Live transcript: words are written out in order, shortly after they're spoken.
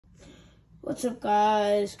What's up,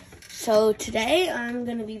 guys? So today I'm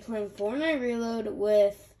gonna be playing Fortnite Reload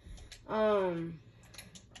with one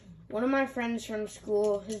of my friends from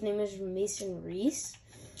school. His name is Mason Reese.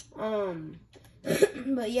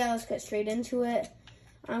 But yeah, let's get straight into it.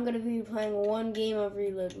 I'm gonna be playing one game of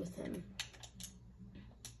Reload with him.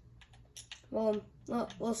 Well,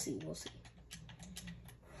 we'll see.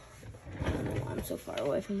 I don't know why I'm so far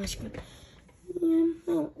away from my screen. Yeah,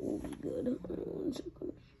 that will be good. One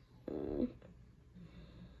second.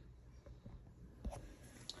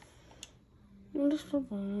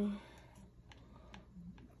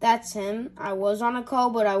 That's him. I was on a call,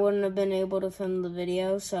 but I wouldn't have been able to film the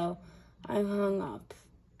video, so I hung up.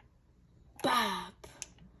 Bop.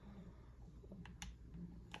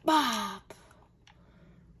 Bop.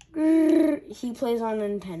 He plays on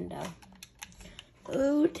Nintendo.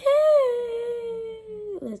 Okay.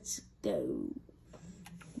 Let's go.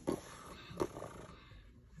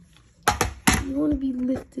 You want to be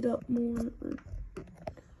lifted up more?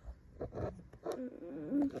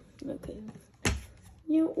 Okay.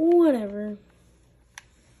 Yeah, whatever.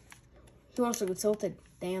 He also gets tilted.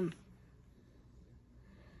 Damn.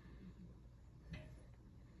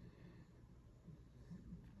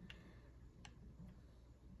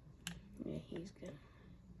 Yeah, he's good.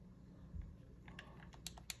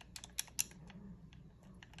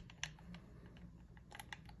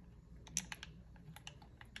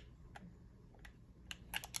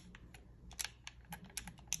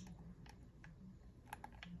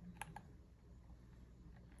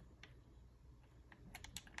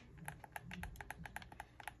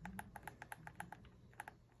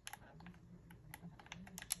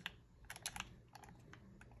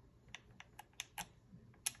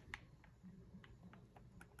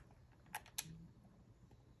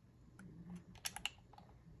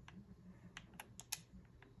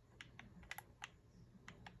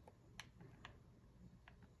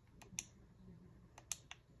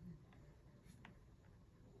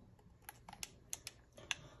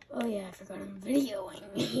 Oh yeah, I forgot I'm videoing.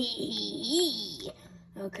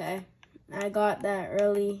 Okay, I got that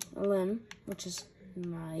early limb, which is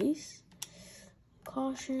nice.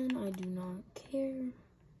 Caution, I do not care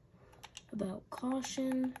about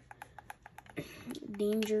caution.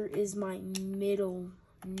 Danger is my middle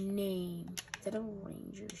name. Is that a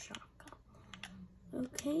Ranger shotgun?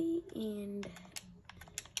 Okay, and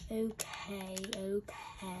okay.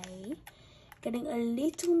 Getting a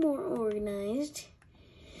little more organized.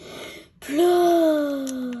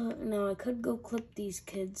 Now I could go clip these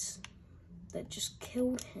kids that just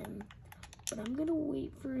killed him, but I'm gonna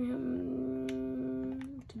wait for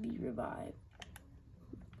him to be revived.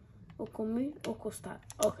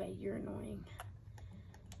 Okay, you're annoying.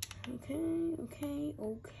 Okay.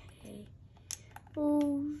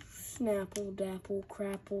 Oh, snapple, dapple,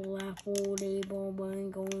 crapple, apple, dable,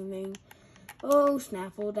 bang, going. Oh,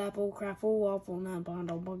 snaffle, dapple, craffle, waffle, na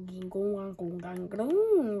bundle, buggy, go on, go down,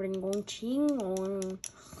 ring on, ching on.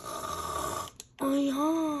 Oh, yeah.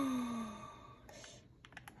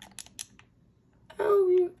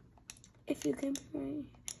 Oh, if you can, right?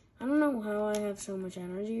 I don't know how I have so much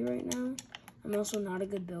energy right now. I'm also not a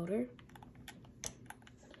good builder.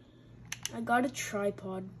 I got a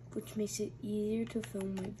tripod, which makes it easier to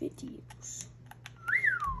film my videos.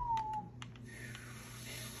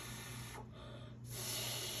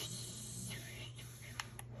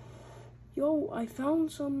 Yo, I found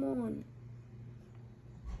someone.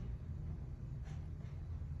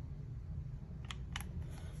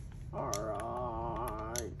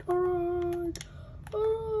 Alright.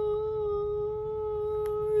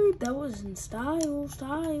 That was in style.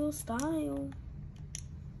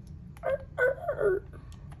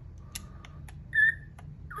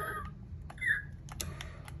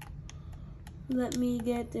 Let me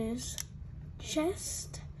get this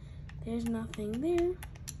chest. There's nothing there.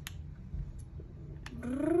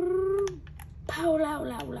 Pow,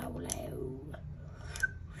 low.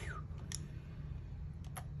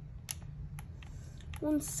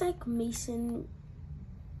 One sec, Mason.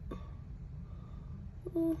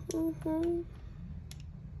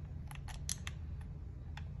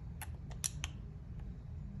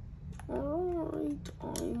 Alright,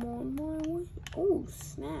 I'm on my way. Oh,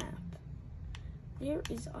 snap. There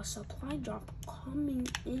is a supply drop coming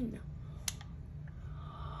in.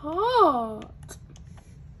 Hot.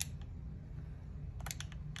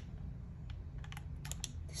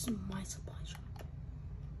 This is my supply drop.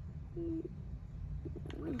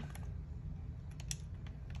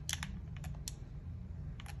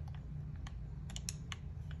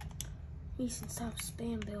 Mason, stop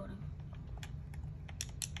spam building.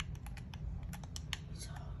 He's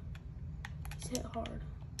hit hard.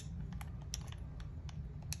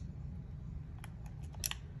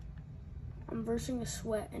 I'm versing a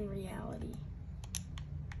sweat in reality.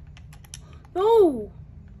 No!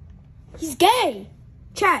 He's gay!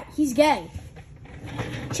 Chat, he's gay.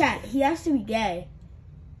 Chat, he has to be gay.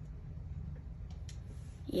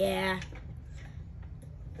 Yeah.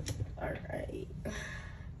 Alright.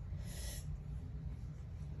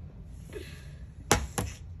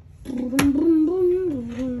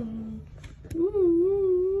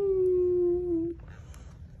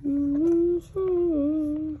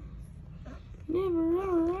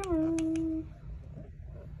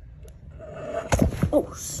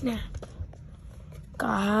 Oh, snap.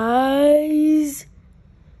 Guys.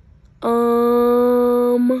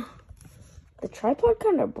 The tripod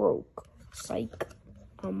kind of broke. Psych.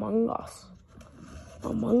 Among Us.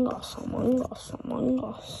 Among Us, Among Us, Among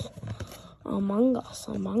Us. Among Us,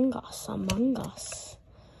 Among Us, Among Us.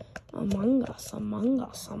 Among Us, Among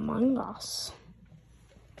Us, Among Us.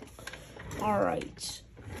 Alright.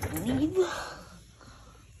 Leave.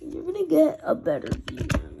 You're gonna get a better view.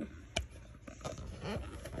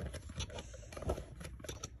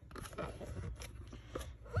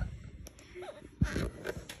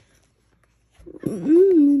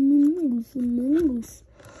 Among Us, Among Us,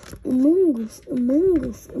 Among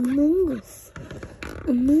Us, Among Us,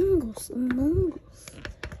 Among Us, Among Us.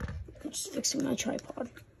 I'm just fixing my tripod.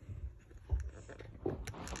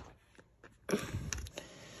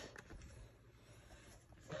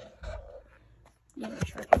 Yeah, my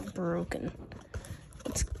tripod's broken.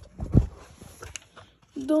 It's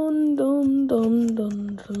dun dun dun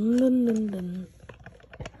dun dun dun dun dun.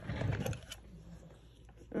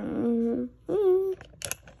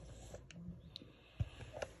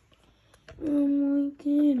 I'm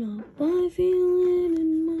waking up, I feel it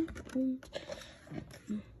in my bones.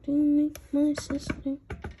 To make my sister.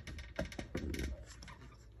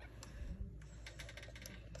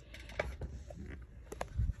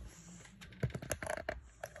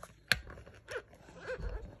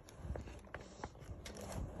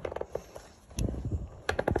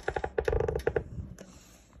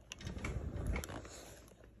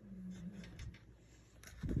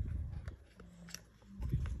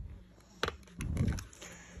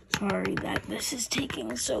 Sorry that this is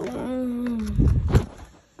taking so long.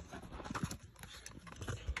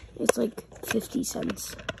 It's like 50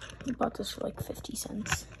 cents. I bought this for like 50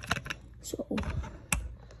 cents. So,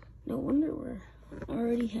 no wonder we're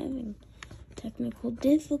already having technical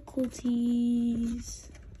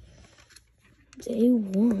difficulties. Day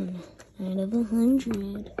 1 out of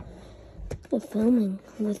 100 of filming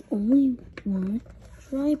with only one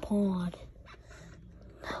tripod.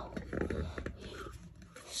 No.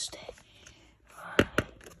 Stay.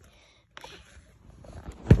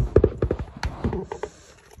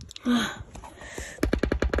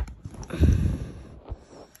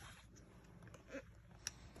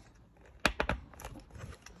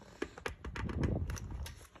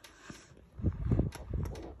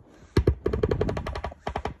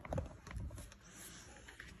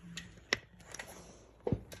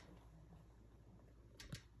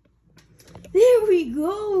 There we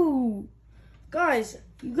go. Guys,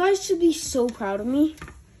 you guys should be so proud of me.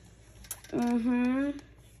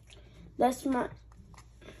 That's my...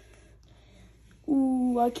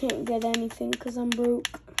 Ooh, I can't get anything because I'm broke.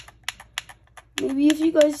 Maybe if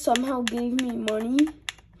you guys somehow gave me money,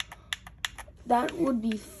 that would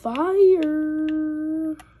be fire.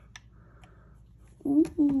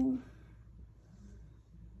 Ooh.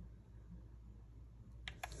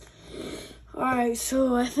 Alright,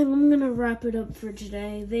 so I think I'm going to wrap it up for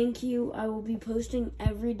today. Thank you. I will be posting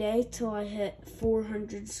every day till I hit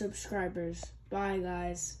 400 subscribers. Bye,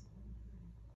 guys.